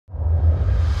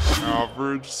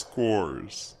Average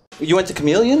scores. You went to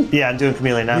Chameleon? Yeah, I'm doing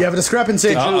Chameleon now. You have a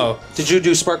discrepancy. Did you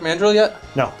do Spark Mandrill yet?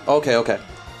 No. Okay, okay.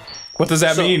 What does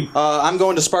that mean? I'm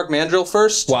going to Spark Mandrill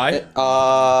first. Why?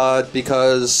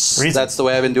 Because that's the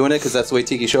way I've been doing it, because that's the way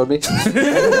Tiki showed me.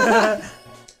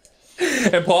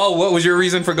 And Paul, what was your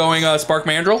reason for going Spark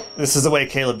Mandrill? This is the way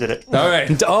Caleb did it. All right.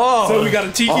 Oh. So we got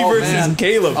a Tiki versus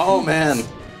Caleb. Oh, man.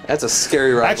 That's a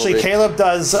scary rivalry. Actually, Caleb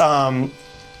does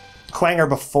Quanger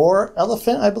before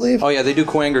Elephant, I believe. Oh, yeah, they do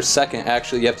Quanger second,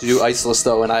 actually. You have to do Iceless,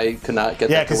 though, and I could not get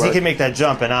that Yeah, to because work. he can make that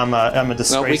jump, and I'm a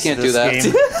disgrace. No, we can't to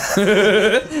this do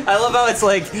that. game. I love how it's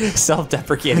like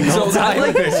self-deprecating. So I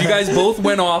like this. You guys both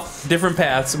went off different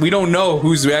paths. We don't know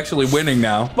who's actually winning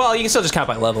now. Well, you can still just count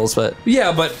by levels, but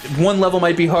Yeah, but one level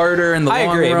might be harder in the I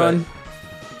long agree, run.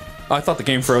 I thought the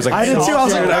game froze. I did too. I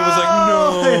was like,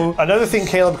 no. Another thing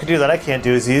Caleb could do that I can't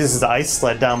do is he uses the ice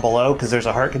sled down below because there's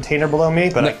a heart container below me,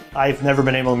 but I've never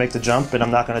been able to make the jump, and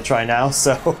I'm not going to try now,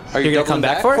 so... Are you gonna come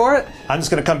back for it? I'm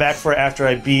just going to come back for it after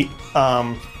I beat...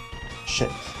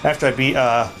 After I beat,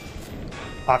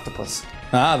 Octopus.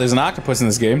 Ah, there's an octopus in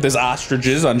this game. There's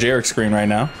ostriches on Jarek's screen right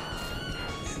now.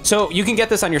 So you can get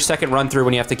this on your second run through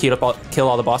when you have to kill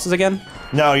all the bosses again?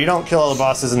 No, you don't kill all the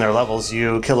bosses in their levels.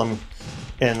 You kill them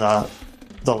in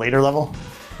the later level.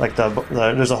 Like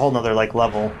there's a whole nother like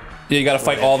level. Yeah, you gotta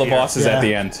fight all the bosses at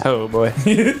the end. Oh boy.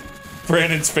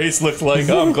 Brandon's face looked like,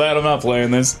 oh, I'm glad I'm not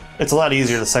playing this. It's a lot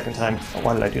easier the second time.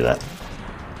 Why did I do that?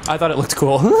 I thought it looked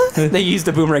cool. They used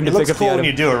the boomerang to It pick looks up cool the when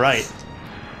item. you do it right.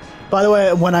 By the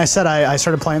way, when I said I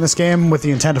started playing this game with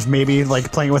the intent of maybe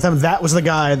like playing with him, that was the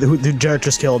guy who Jarek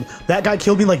just killed. That guy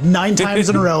killed me like 9 times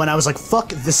in a row, and I was like, "Fuck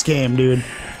this game, dude."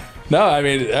 No, I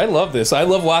mean, I love this. I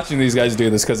love watching these guys do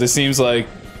this because it seems like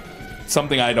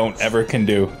something I don't ever can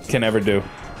ever do.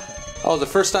 Oh, the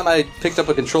first time I picked up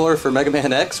a controller for Mega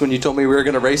Man X, when you told me we were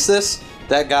going to race this,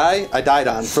 that guy, I died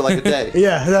on for like a day.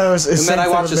 Yeah, that was. And then I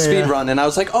watched a speed run, and I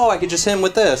was like, oh, I could just hit him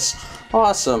with this.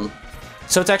 Awesome.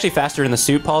 So it's actually faster in the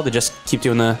suit, Paul, to just keep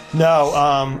doing the... No,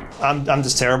 I'm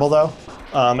just terrible though.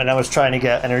 And I was trying to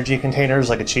get energy containers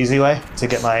like a cheesy way to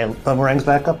get my boomerangs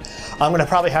back up. I'm gonna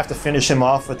probably have to finish him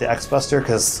off with the X Buster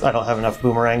because I don't have enough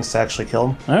boomerangs to actually kill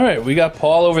him. All right, we got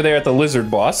Paul over there at the lizard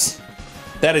boss.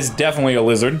 That is definitely a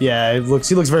lizard. Yeah, he looks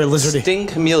very lizardy. Sting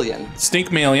Chameleon.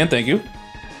 Stinkmalion, thank you.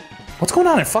 What's going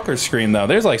on in Fucker's screen though?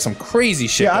 There's like some crazy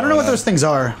shit. Yeah, I don't know going what those things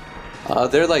are.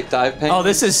 They're like dive penguins. Oh,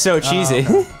 this is so cheesy.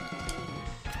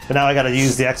 But now I gotta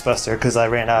use the X Buster because I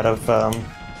ran out of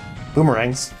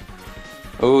boomerangs.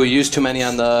 Oh, you used too many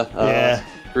on the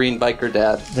green biker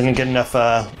dad. Didn't get enough.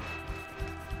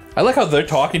 I like how they're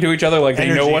talking to each other like they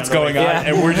know Energy what's on the going way. on,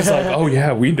 Yeah. and we're just like, oh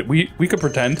yeah, we could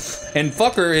pretend. And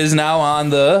Fucker is now on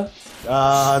the.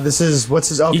 This is what's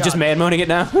his? Oh, You God. just man-moning it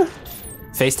now?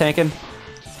 Face tanking?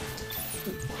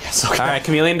 Yes, okay. Alright,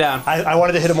 Chameleon down. I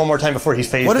wanted to hit him one more time before he's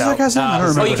phased What is out. that guy's name? I don't Oh,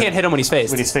 remember. you can't hit him when he's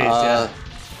phased. When he's phased, yeah.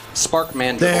 Spark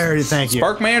Mandrill. There, thank you.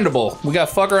 Spark Mandible. We got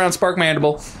Fucker on Spark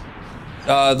Mandible.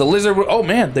 The lizard. Oh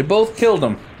man, they both killed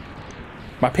him.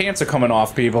 My pants are coming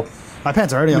off, people. My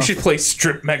pants are already We on. should play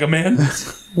Strip Mega Man.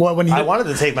 What when you? I wanted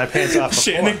to take my pants off before.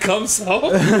 Shannon comes out.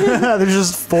 There's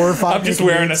just 4 or 5. I'm just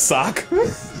wearing a sock.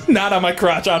 Not on my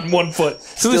crotch, on one foot.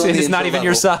 Solution in the is not intro even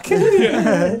your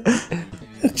level.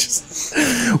 suck.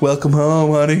 Just, welcome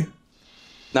home, honey.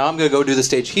 Now I'm going to go do the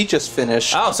stage he just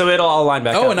finished. Oh, so it'll all line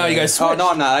back up. Oh, and now you guys switch. Oh, no,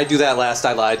 I'm not. I do that last.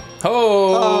 I lied.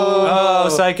 Oh. Oh,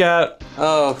 psych out.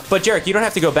 Oh. But Jarek, you don't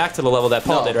have to go back to the level that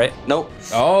Paul No. did, right? Nope.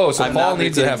 Oh, so I'm Paul not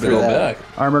needs to getting have to through go that. back.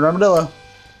 Armored Armadillo.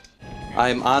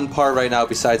 I'm on par right now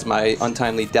besides my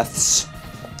untimely deaths.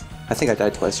 I think I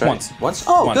died twice, right? Once. Once?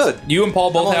 Oh, Once. good. You and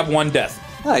Paul both I'm have only- one death.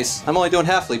 Nice. I'm only doing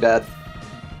halfly bad.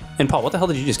 And Paul, what the hell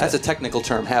did you just That's get? a technical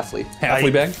term, halfly.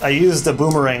 Halfly bag. I used the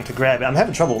boomerang to grab it. I'm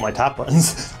having trouble with my top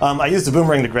buttons. I used the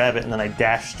boomerang to grab it and then I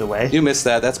dashed away. You missed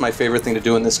that. That's my favorite thing to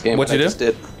do in this game. What'd what you I do? just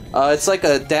did. It's like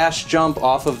a dash jump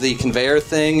off of the conveyor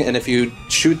thing, and if you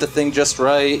shoot the thing just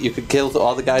right, you could kill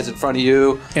all the guys in front of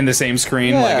you. In the same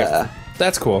screen. Yeah.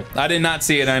 That's cool. I did not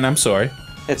see it, and I'm sorry.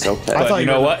 It's okay. But you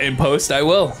know what? In post, I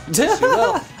will.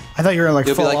 Well, I thought you were gonna like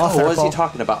you'll be fall like, off oh, there, what is he Paul.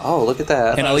 talking about? Oh, look at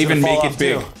that. And I'll was even gonna make fall it off,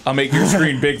 big. too. I'll make your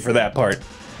screen big for that part.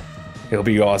 It'll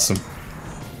be awesome.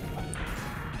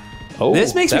 Oh,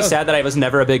 This makes me sad that I was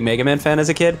never a big Mega Man fan as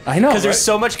a kid. I know, Because there's right?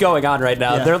 so much going on right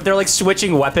now. Yeah. They're like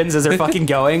switching weapons as they're fucking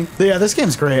going. Yeah, this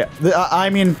game's great.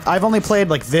 I mean, I've only played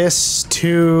like this,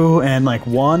 2, and like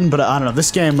 1, but I don't know.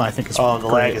 This game I think is Oh, the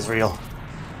great. lag is real.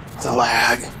 The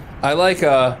lag. I like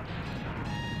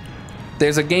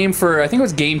there's a game for, I think it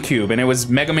was GameCube, and it was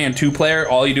Mega Man 2 player.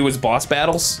 All you do is boss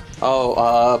battles.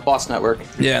 Oh, Boss Network.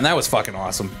 Yeah, and that was fucking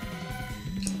awesome.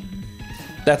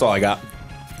 That's all I got.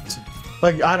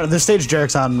 Like, I don't know, the stage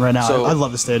Jarek's on right now, So- I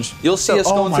love the stage. You'll see us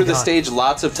Oh going my through the God. stage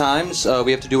lots of times.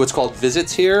 We have to do what's called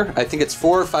visits here. I think it's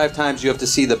 4 or 5 times you have to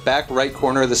see the back right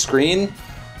corner of the screen.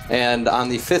 And on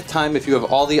the 5th time, if you have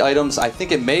all the items, I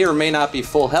think it may or may not be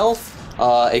full health.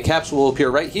 A capsule will appear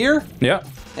right here. Yeah.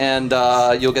 And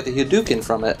you'll get the Hadouken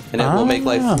from it. And it will make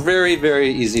life very, very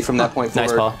easy from that point Nice,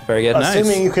 forward. Paul. Very good. Nice.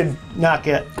 Assuming you could not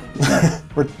get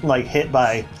like hit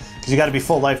by, because you got to be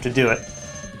full life to do it.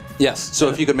 Yes. So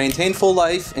if you could maintain full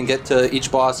life and get to each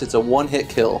boss, it's a 1-hit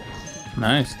kill.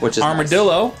 Nice. Which is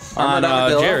Armadillo on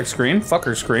Armadillo. Jarek's screen,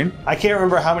 Fucker's screen. I can't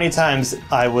remember how many times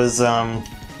I was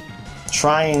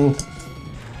trying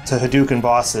to Hadouken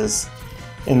bosses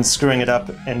and screwing it up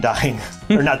and dying.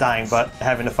 Or not dying, but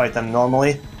having to fight them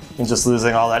normally and just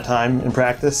losing all that time in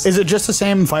practice. Is it just the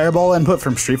same fireball input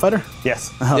from Street Fighter?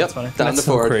 Yes. Oh, Yep. that's funny. Down the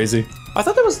forward. Crazy. I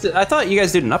thought that was. I thought you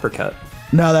guys did an uppercut.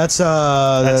 No, that's the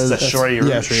Shoryuken.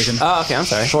 Yeah, Shoryuken. Oh, okay. I'm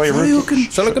sorry.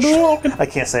 Shoryuken. I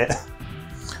can't say it.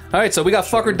 All right, so we got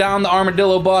Fucker down the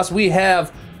Armadillo boss. We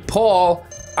have Paul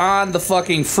on the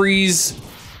fucking Freeze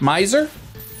Miser.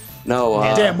 No,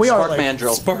 Damn, we are, Spark like,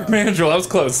 Mandrill. Spark Mandrill. That was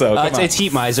close though. Come on. It's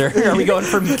Heat Miser. Are we going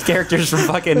from characters from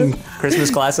fucking Christmas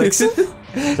classics?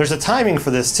 There's a timing for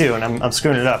this too, and I'm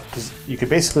screwing it up because you could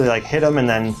basically like hit him and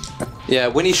then Yeah,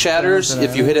 when he shatters,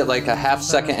 if you hit it like a half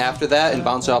second after that and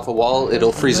bounce off a wall,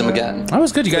 it'll freeze him again. That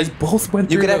was good. You guys both went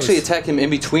You through could actually those. attack him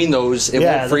in between those. It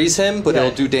Yeah, won't freeze him, but yeah,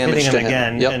 it'll do damage hitting to him him.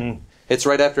 again, Yep. and- It's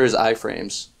right after his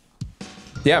iframes.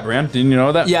 Yeah, Bram, didn't you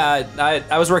know that? Yeah,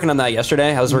 I was working on that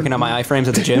yesterday. I was working on my iframes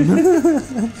at the gym.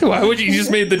 Why would you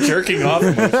just made the jerking off?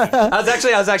 I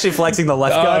was actually flexing the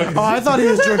left gun. okay. Oh, I thought he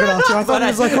was jerking off too. I thought he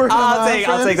was like working on I'll my take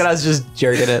iframes. that I was just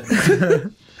jerking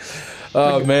it.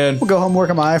 Oh man. We'll go home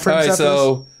work on my iframes All right, after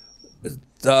so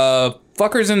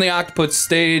Fucker's in the octopus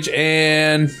stage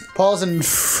and this. Paul's in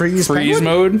freeze freeze penguin?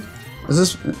 mode. Is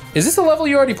this... Is this the level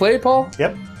you already played, Paul?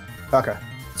 yep. Okay.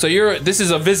 So this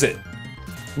is a visit.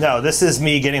 No, this is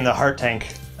me getting the heart tank.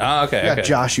 Ah, okay, Yeah, okay.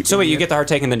 Josh, you So wait, you idiot. get the heart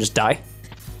tank and then just die?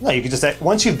 No, you can just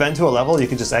once you've been to a level, you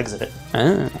can just exit it.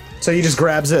 Ah. So he just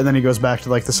grabs it and then he goes back to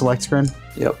like the select screen?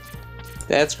 Yep.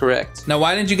 That's correct. Now,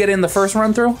 why didn't you get in the first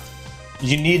run through?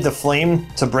 You need the flame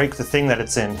to break the thing that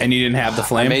it's in. And you didn't have the I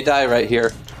flame? may die right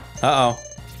here. Uh-oh.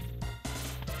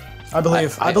 I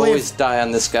believe. I believe. always die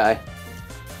on this guy.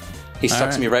 He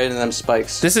sucks right. me right into them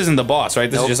spikes. This isn't the boss, right?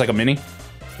 This Nope. is just like a mini?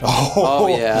 Oh,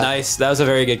 yeah. Nice. That was a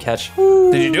very good catch.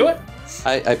 Did you do it?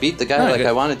 I beat the guy Oh, like good.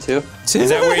 I wanted to. Is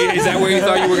that where you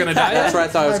thought you were going to die? That's where I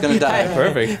thought I was going to die.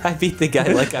 Perfect. I beat the guy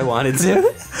like I wanted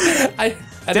to. I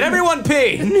Did everyone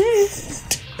pee?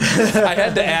 I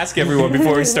had to ask everyone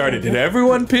before we started. Did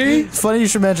everyone pee? Funny you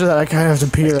should mention that. I kind of have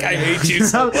to pee. I hate you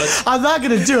so much. I'm not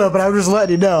gonna do it, but I'm just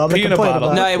letting you know. I'm Pee in a complaining bottle.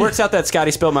 about No, it works out that Scotty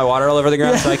spilled my water all over the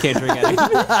ground, so I can't drink any.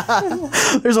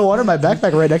 it. There's a water in my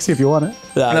backpack right next to you if you want it.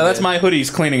 No, that's my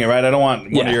hoodies cleaning it, right? I don't want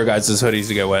one Yeah. of your guys' hoodies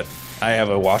to get wet. I have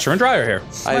a washer and dryer here.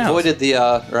 I avoided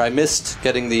I missed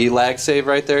getting the lag save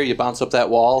right there. You bounce up that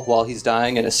wall while he's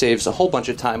dying, and it saves a whole bunch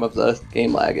of time of the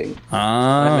game lagging.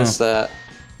 I missed that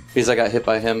because I got hit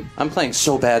by him. I'm playing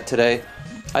so bad today.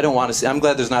 I don't want to see. I'm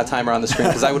glad there's not a timer on the screen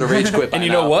because I would have rage quit by And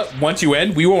you now. know what? Once you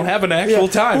end, we won't have an actual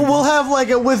time. We'll have like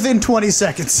it within 20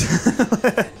 seconds.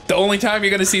 The only time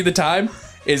you're going to see the time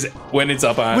is when it's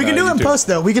up on We can do it in YouTube. post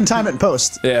though. We can time it in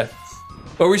post. Yeah.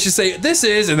 Or we should say, this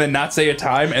is, and then not say a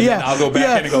time, and then I'll go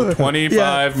back in and go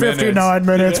 25 minutes. 59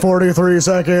 minutes, 43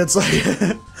 seconds.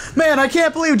 Man, I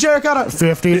can't believe Jarek got a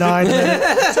 59 minute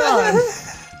time.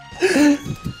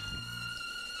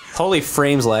 Holy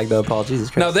frames lag though, Paul. Jesus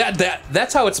Christ. No,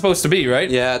 that's how it's supposed to be, right?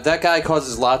 Yeah, that guy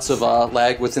causes lots of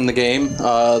lag within the game.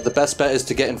 The best bet is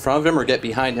to get in front of him or get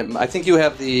behind him. I think you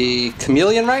have the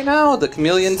chameleon right now, the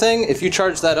chameleon thing. If you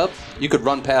charge that up, you could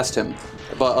run past him.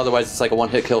 But otherwise, it's like a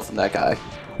one-hit kill from that guy.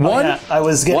 One, Yeah, I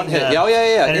was getting One hit. the Yeah,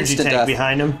 yeah. energy Instant tank death.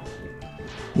 behind him.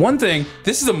 one thing,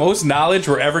 this is the most knowledge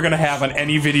we're ever going to have on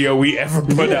any video we ever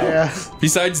put Yeah. out.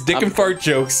 Besides dick and fart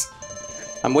jokes.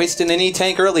 I'm wasting an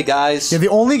E-tank early, guys. Yeah, the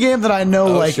only game that I know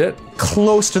like shit.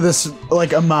 close to this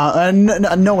like amount,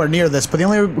 nowhere near this, but the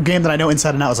only game that I know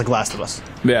inside and out is like Last of Us.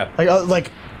 Yeah.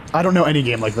 Like I don't know any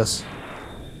game like this.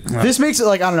 This makes it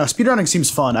like I don't know. Speedrunning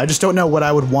seems fun. I just don't know what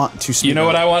I would want to speedrun. You know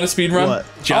what I want to speedrun? What?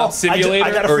 Job I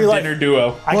Simulator got a or free life. Dinner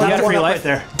Duo? I Well, got you got one free up life? right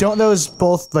there. Don't those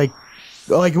both like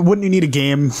wouldn't you need a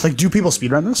game? Like, do people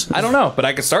speedrun this? I don't know, but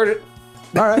I could start it.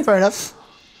 All right, fair enough.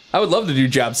 I would love to do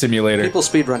Job Simulator. People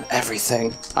speedrun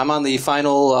everything. I'm on the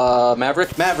final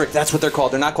Maverick. Maverick, that's what they're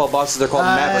called. They're not called bosses, they're called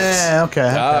Mavericks. Yeah, okay.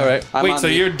 All right. I'm Wait, on so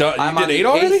the- you're done? I'm You on did 8 the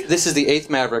already? eighth- This is the 8th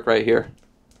Maverick right here.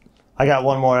 I got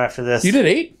one more after this. You did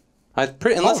 8? Unless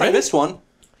I Already? missed one.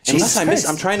 Unless I missed,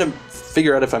 I'm trying to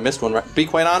figure out if I missed one. Right? Be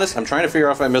quite honest, I'm trying to figure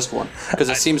out if I missed one because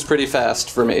it seems pretty fast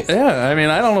for me. Yeah, I mean,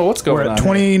 I don't know what's going We're on. at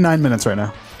 29 minutes right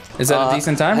now. Is that a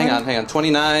decent time? Hang on.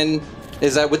 29.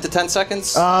 Is that with the 10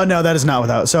 seconds? No, that is not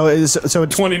without. So it's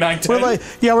 29. We're like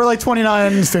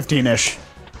 29:15 ish.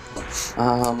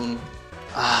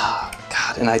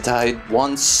 God, and I died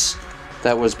once.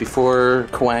 That was before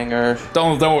Kwanger.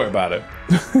 Don't worry about it.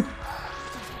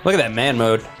 Look at that man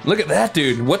mode. Look at that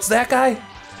dude. What's that guy?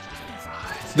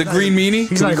 The green meanie? He's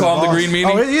Can not we even call him the boss. green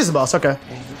meanie? Oh, he is the boss. Okay.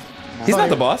 He's not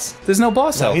the boss. There's no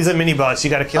boss help. He's a mini boss. You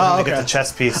got to kill him to get okay. the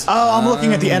chest piece. Oh, I'm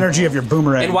looking at the energy of your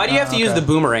boomerang. And why do you have to use the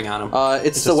boomerang on him?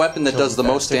 It's the weapon that does the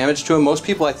most damage to him. Most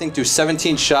people, I think, do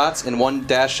 17 shots and 1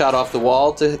 dash shot off the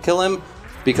wall to kill him,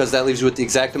 because that leaves you with the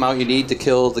exact amount you need to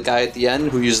kill the guy at the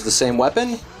end who uses the same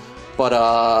weapon. But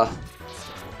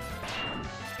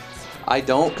I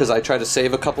don't, because I try to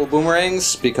save a couple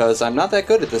boomerangs because I'm not that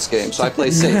good at this game, so I play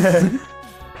safe.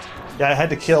 Yeah, I had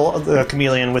to kill the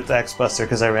chameleon with the X-Buster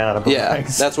because I ran out of Yeah,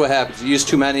 boomerangs. that's what happens. You use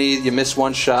too many, you miss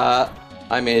one shot.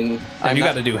 I mean, And you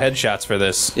got to do headshots for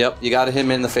this. Yep, you got to hit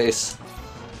him in the face.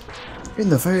 In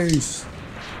the face.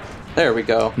 There we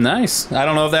go. Nice. I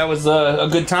don't know if that was a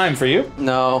good time for you.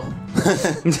 No.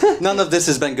 None of this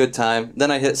has been good time. Then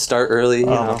I hit start early. You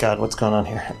know. my god, what's going on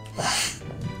here?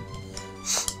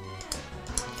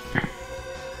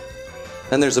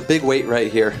 And there's a big weight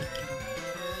right here.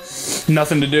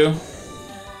 Nothing to do.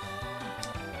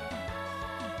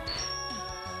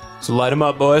 So light him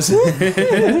up, boys.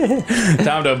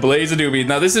 Time to blaze a doobie.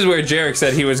 Now this is where Jarek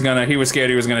said he was scared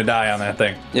he was gonna die on that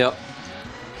thing. Yep.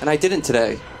 And I didn't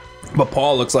today. But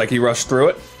Paul looks like he rushed through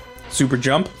it. Super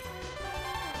jump.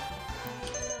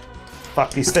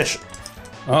 Fuck these fish.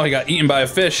 Oh, he got eaten by a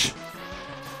fish.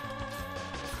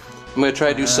 I'm gonna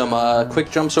try to do some quick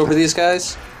jumps over these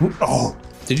guys. Oh,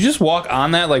 Did you just walk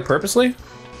on that like purposely,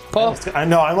 Paul? I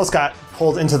know. I almost got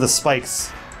pulled into the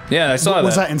spikes. Yeah, I saw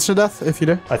Was that. that insta death? If you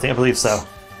did. I believe so.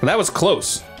 But that was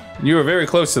close. You were very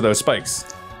close to those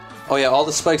spikes. Oh yeah, all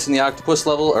the spikes in the octopus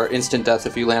level are instant death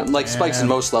if you land. Like spikes in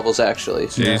most levels, actually.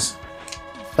 Jeez.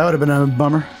 That would have been a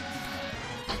bummer.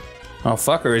 Oh,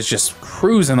 Fucker is just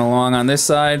cruising along on this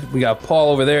side. We got Paul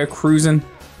over there cruising.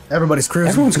 Everybody's cruising.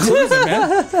 Everyone's cruising,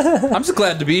 man. I'm just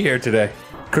glad to be here today.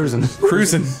 Cruising.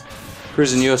 Cruising.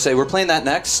 Cruising USA. We're playing that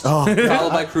next. Oh.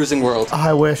 Followed by Cruising World.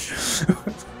 I wish.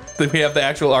 We have the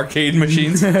actual arcade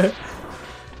machines.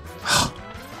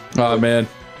 Oh, man.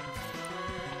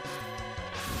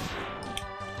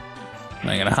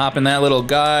 Now you're gonna hop in that little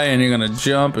guy and you're gonna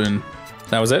jump and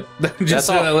that was it? Just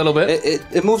all. a little bit?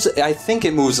 It moves. I think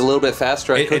it moves a little bit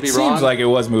faster. I could be it wrong. seems like it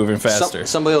was moving faster.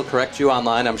 Somebody will correct you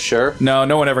online, I'm sure. No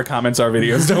one ever comments our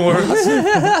videos, don't worry.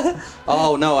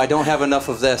 Oh no, I don't have enough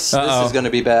of this. Uh-oh. This is going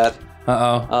to be bad.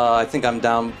 Uh-oh. I think I'm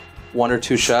down 1 or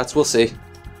 2 shots. We'll see.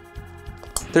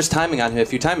 There's timing on him.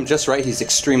 If you time him just right, he's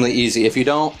extremely easy. If you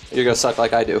don't, you're going to suck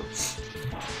like I do.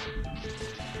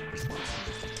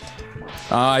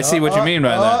 I see what you mean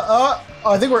by that.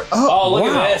 I think we're. Oh, look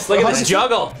Wow. at this. Look at this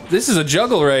juggle. This is a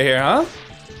juggle right here, huh?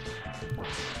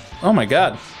 Oh my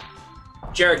god.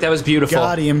 Jarek, that was beautiful.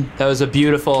 Got him. That was a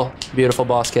beautiful, beautiful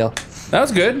boss kill. That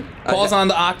was good. Paul's on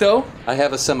the octo. I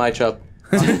have a semi-chub.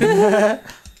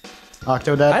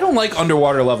 Octodad. I don't like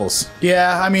underwater levels.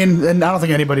 Yeah, I mean, and I don't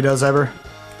think anybody does ever.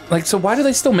 Like, so why do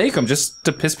they still make them? Just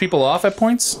to piss people off at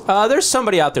points? There's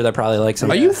somebody out there that probably likes him.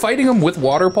 Are you fighting them with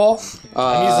water, Paul?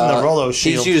 I'm using the Rolo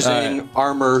shield. He's using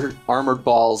armored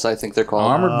balls, I think they're called.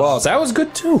 Armored balls. That was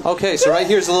good too. Okay, so right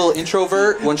here's a little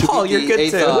introvert. Once you Paul, beat you're the good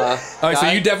 8th, too. All right, so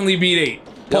guy- you definitely beat 8.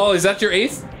 Paul, is that your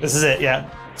 8th? This is it, yeah.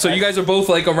 So you guys are both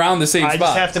like around the same I spot.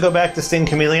 just have to go back to Sting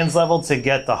Chameleon's level to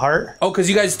get the heart. Oh, because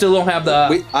you guys still don't have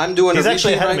the. I'm doing He's a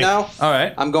actually repeat ahead of right me. now. All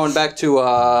right. I'm going back to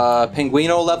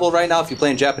Penguino level right now. If you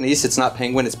play in Japanese, it's not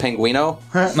Penguin, it's Penguino.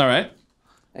 All right.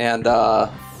 And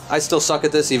I still suck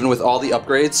at this, even with all the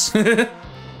upgrades.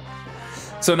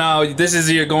 So now this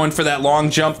is you're going for that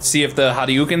long jump to see if the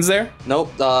Hadouken's there.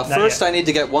 Nope. First, yet. I need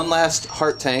to get one last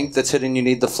heart tank that's hidden. You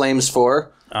need the flames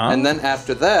for, and then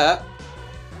after that,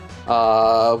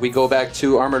 we go back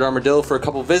to Armored Armadillo for a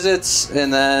couple visits,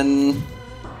 and then,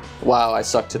 wow, I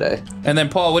suck today. And then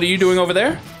Paul, what are you doing over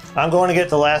there? I'm going to get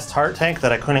the last heart tank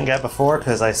that I couldn't get before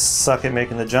because I suck at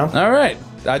making the jump. All right.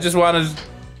 I just want to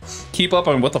keep up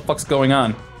on what the fuck's going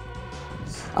on.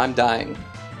 I'm dying.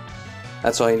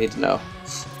 That's all you need to know.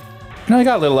 No, I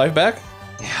got a little life back.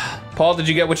 Yeah. Paul, did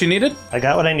you get what you needed? I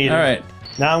got what I needed. All right.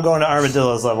 Now I'm going to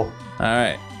Armadillo's level. All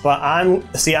right. But I'm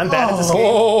bad at this game.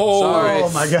 Sorry.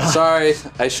 Oh my god. Sorry,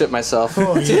 I shit myself.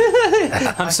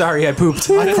 I'm sorry, I pooped.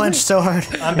 I clenched so hard.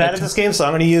 I'm bad at this game, so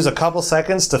I'm going to use a couple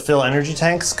seconds to fill energy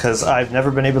tanks because I've never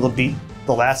been able to beat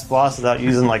the last boss without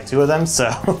using like 2 of them.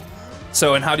 So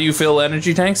So, and how do you fill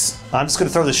energy tanks? I'm just going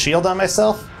to throw the shield on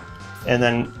myself, and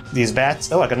then these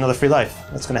bats. Oh, I got another free life.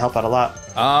 That's going to help out a lot.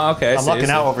 Okay. I'm lucking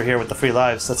out over here with the free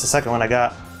lives. That's the second one I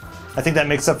got. I think that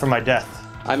makes up for my death.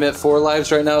 I'm at 4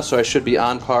 lives right now, so I should be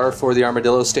on par for the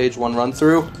Armadillo stage 1 run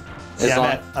through.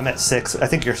 Yeah, I'm at 6. I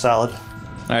think you're solid. All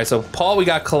right, so Paul, we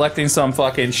got collecting some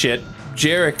fucking shit.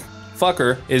 Jarek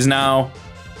Fucker is now.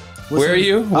 Where are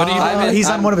you? What are you? He's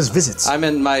on one of his visits. I'm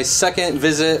in my 2nd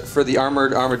visit for the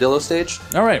armored Armadillo stage.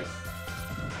 All right.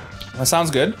 That sounds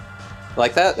good.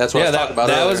 Like that? That's what I was talking about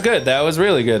that earlier. was good. That was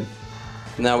really good.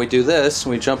 Now we do this,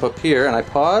 and we jump up here, and I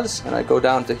pause, and I go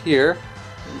down to here,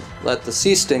 let the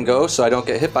sea sting go so I don't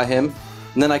get hit by him,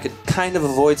 and then I could kind of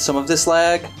avoid some of this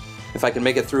lag if I can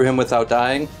make it through him without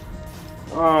dying.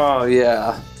 Oh,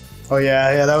 yeah. Oh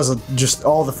yeah, that was just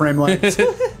all the frame lengths.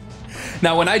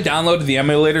 Now, when I downloaded the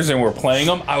emulators and we're playing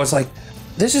them, I was like,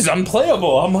 this is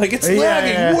unplayable. I'm like, it's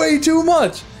lagging way too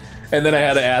much. And then I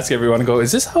had to ask everyone, go,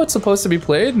 is this how it's supposed to be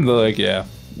played? And they're like, yeah.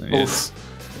 It's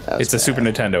a Super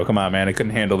Nintendo. Come on, man. It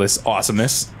couldn't handle this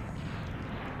awesomeness.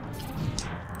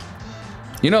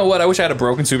 You know what? I wish I had a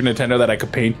broken Super Nintendo that I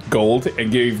could paint gold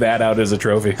and give that out as a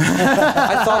trophy.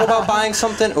 I thought about buying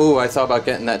something. Ooh, I thought about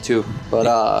getting that too. But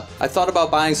I thought about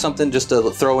buying something just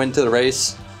to throw into the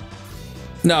race.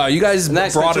 No, you guys And then I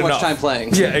spent brought too much enough time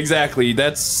playing. Yeah, exactly.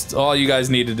 That's all you guys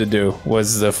needed to do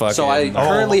was the fucking. So I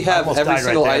currently have almost every died right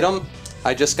single there. item.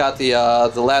 I just got the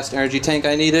last energy tank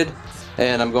I needed,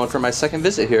 and I'm going for my 2nd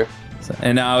visit here.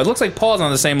 And now it looks like Paul's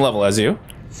on the same level as you.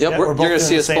 Yep, Yeah, you're we're both going to doing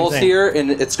see the us same both thing. here, and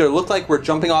it's going to look like we're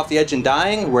jumping off the edge and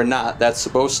dying. We're not. That's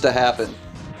supposed to happen.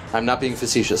 I'm not being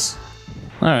facetious.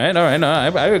 All right. No,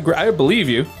 I agree, I believe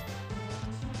you.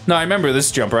 No, I remember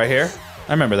this jump right here.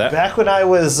 I remember that. Back when I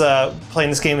was playing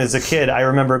this game as a kid, I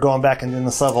remember going back and doing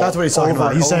this level. That's what he's talking over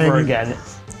about. He's and over saying-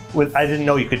 again. I didn't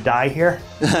know you could die here.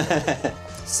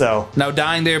 So Now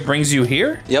dying there brings you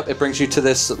here. Yep, it brings you to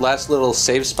this last little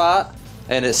save spot,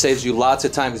 and it saves you lots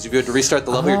of time because if you have to restart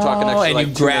the level, you're talking extra and like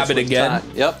you 2 grab minutes it worth of again.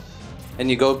 time. Yep, and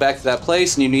you go back to that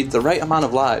place, and you need the right amount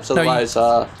of lives. you- Otherwise,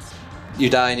 you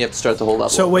die and you have to start the whole level.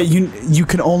 So wait, you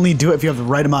can only do it if you have the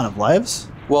right amount of lives?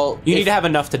 well, You need to have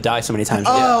enough to die so many times.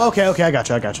 Oh, okay, I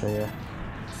gotcha, yeah.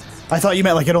 I thought you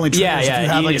meant like it only triggers Yeah, if yeah, you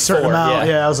have you like a need certain 4, amount.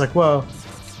 yeah. Yeah, I was like, whoa.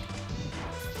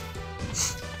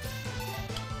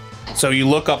 So you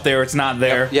look up there, it's not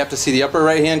there. You have to see the upper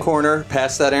right-hand corner,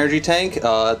 past that energy tank,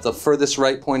 at the furthest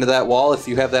right point of that wall. If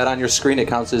you have that on your screen, it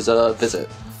counts as a visit.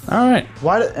 All right.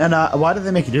 Why did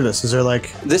they make you do this? Is there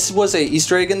like This was a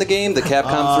Easter egg in the game that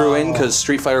Capcom threw in because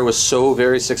Street Fighter was so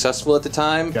very successful at the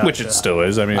time. Gotcha. Which it still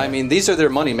is. I mean, These are their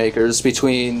money makers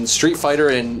between Street Fighter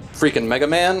and freaking Mega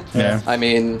Man. Yeah. I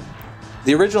mean,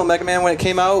 the original Mega Man when it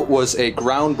came out was a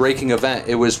groundbreaking event.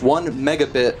 It was 1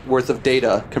 megabit worth of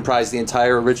data comprised the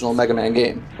entire original Mega Man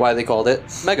game. Why they called it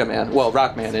Mega Man? Well,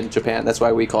 Rockman in Japan. That's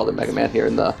why we called it Mega Man here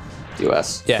in the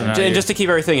US. Yeah, now and you- just to keep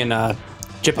everything in,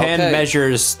 Japan Okay.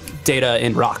 measures data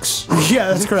in rocks. yeah,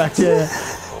 that's correct. Yeah.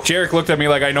 Jarek looked at me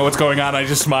like I know what's going on. I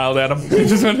just smiled at him. He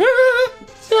just went,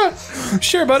 yeah,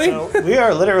 sure, buddy. So we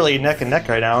are literally neck and neck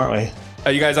right now, aren't we?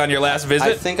 Are you guys on your last I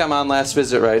visit? think I'm on last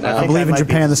visit right now. I believe in might be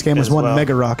Japan this game was as 1 well.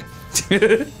 mega rock.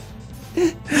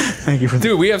 Thank you for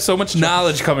Dude, we have so much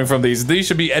knowledge coming from these. These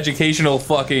should be educational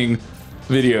fucking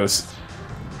videos.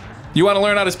 You want to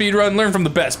learn how to speedrun? Learn from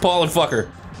the best, Paul and Fukker.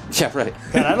 Yeah, right.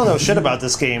 Man, I don't know shit about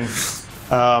this game.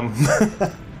 I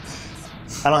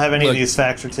don't have any Look. of these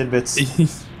facts or tidbits.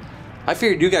 I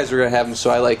figured you guys were going to have them, so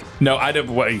I like... No, I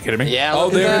didn't. What, are you kidding me? Yeah, Oh,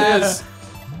 look at there that. it is.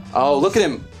 Oh, look at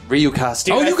him. Ryu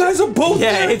costume. Oh, you guys are both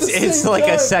Yeah, there at it's the it's same like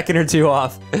time. a second or two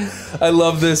off. I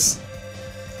love this.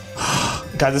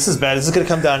 God, this is bad. This is going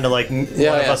to come down to like one of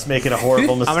us making a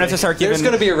horrible mistake. I'm gonna have to start giving. There's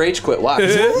going to be a rage quit. Watch.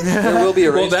 There will be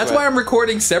a rage Well, that's quit. why I'm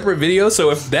recording separate videos, so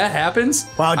if that happens,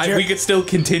 Wow, we could still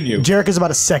continue. Jarek is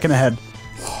about a second ahead.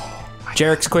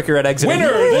 Jarek's quicker at exiting.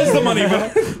 Winner! There's the money.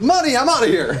 Money, I'm out of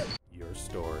here. Your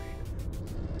story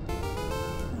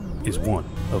is one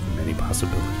of many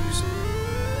possibilities.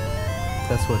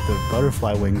 That's what the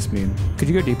butterfly wings mean. Could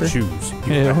you go deeper? Choose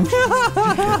your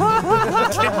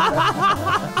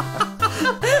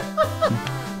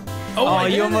Oh,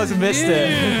 you almost missed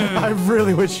it. I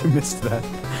really wish you missed that.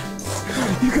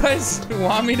 You guys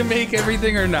want me to make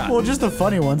everything or not? Well, just the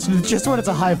funny ones. Just when it's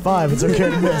a high five, it's okay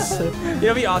to miss.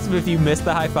 It'd be awesome if you missed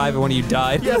the high five and when you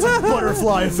died. Yeah, it's like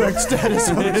butterfly effect status.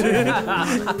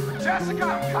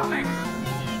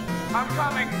 I'm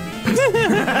coming.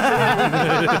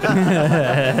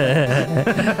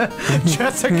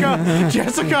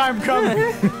 Jessica, I'm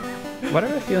coming. What are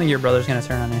the feeling your brother's gonna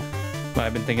turn on you?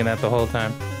 I've been thinking that the whole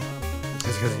time.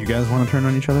 Just because you guys want to turn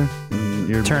on each other?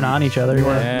 Turn on each other.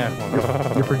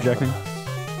 Yeah. You're projecting.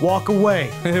 Walk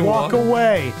away. Walk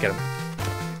away. Get him.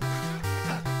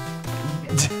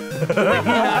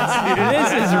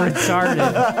 This is retarded.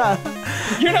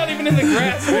 You're not even in the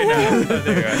grass right now.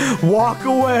 There you are. Walk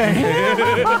away.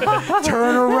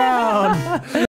 Turn around.